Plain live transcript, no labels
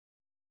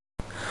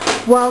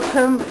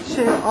Welcome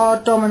to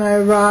our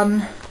domino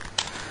run.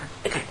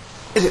 Okay,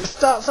 it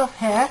starts off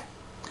here,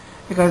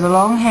 it goes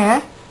along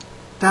here,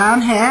 down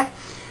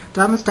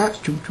the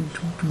steps,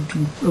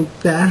 oh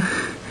there,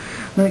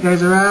 then it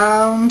goes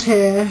around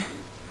here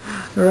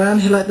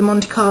like the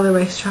Monte Carlo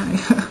racetrack,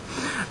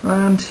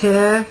 around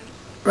here,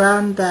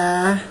 round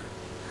there,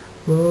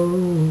 whoa,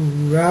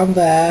 round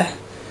there,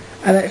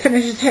 and then it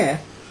finishes here,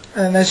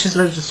 and then there's just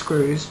loads of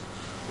screws.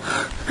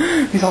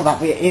 We thought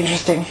that'd be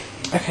interesting.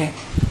 Okay.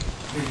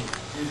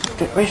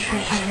 Wait,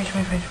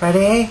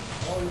 ready?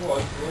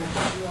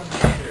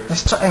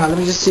 Let's try, hang on, let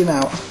me just zoom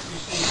out.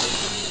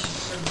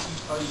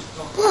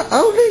 What?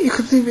 Oh look, you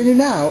can zoom in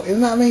now.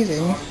 Isn't that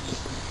amazing?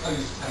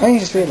 I only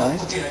just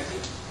realised.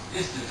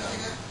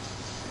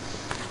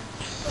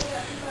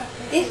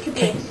 This could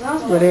be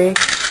exciting. Ready?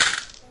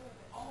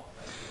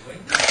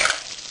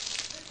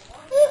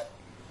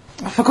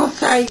 Oh, for God's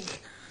sake!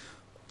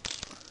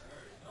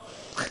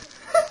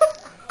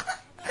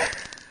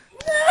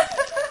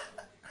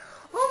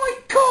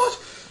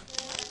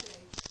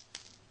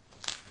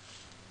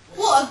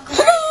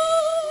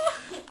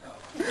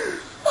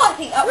 I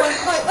think that went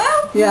quite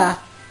well. Yeah.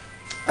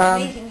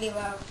 Amazingly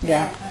well.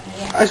 Yeah.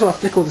 I just want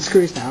to flick all the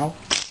screws now.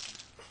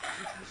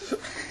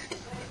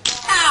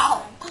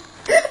 Ow!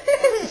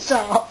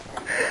 Stop.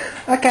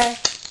 Okay.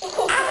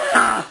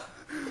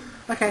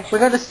 Okay, we're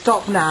going to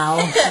stop now.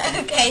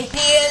 Okay,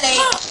 see you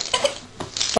later.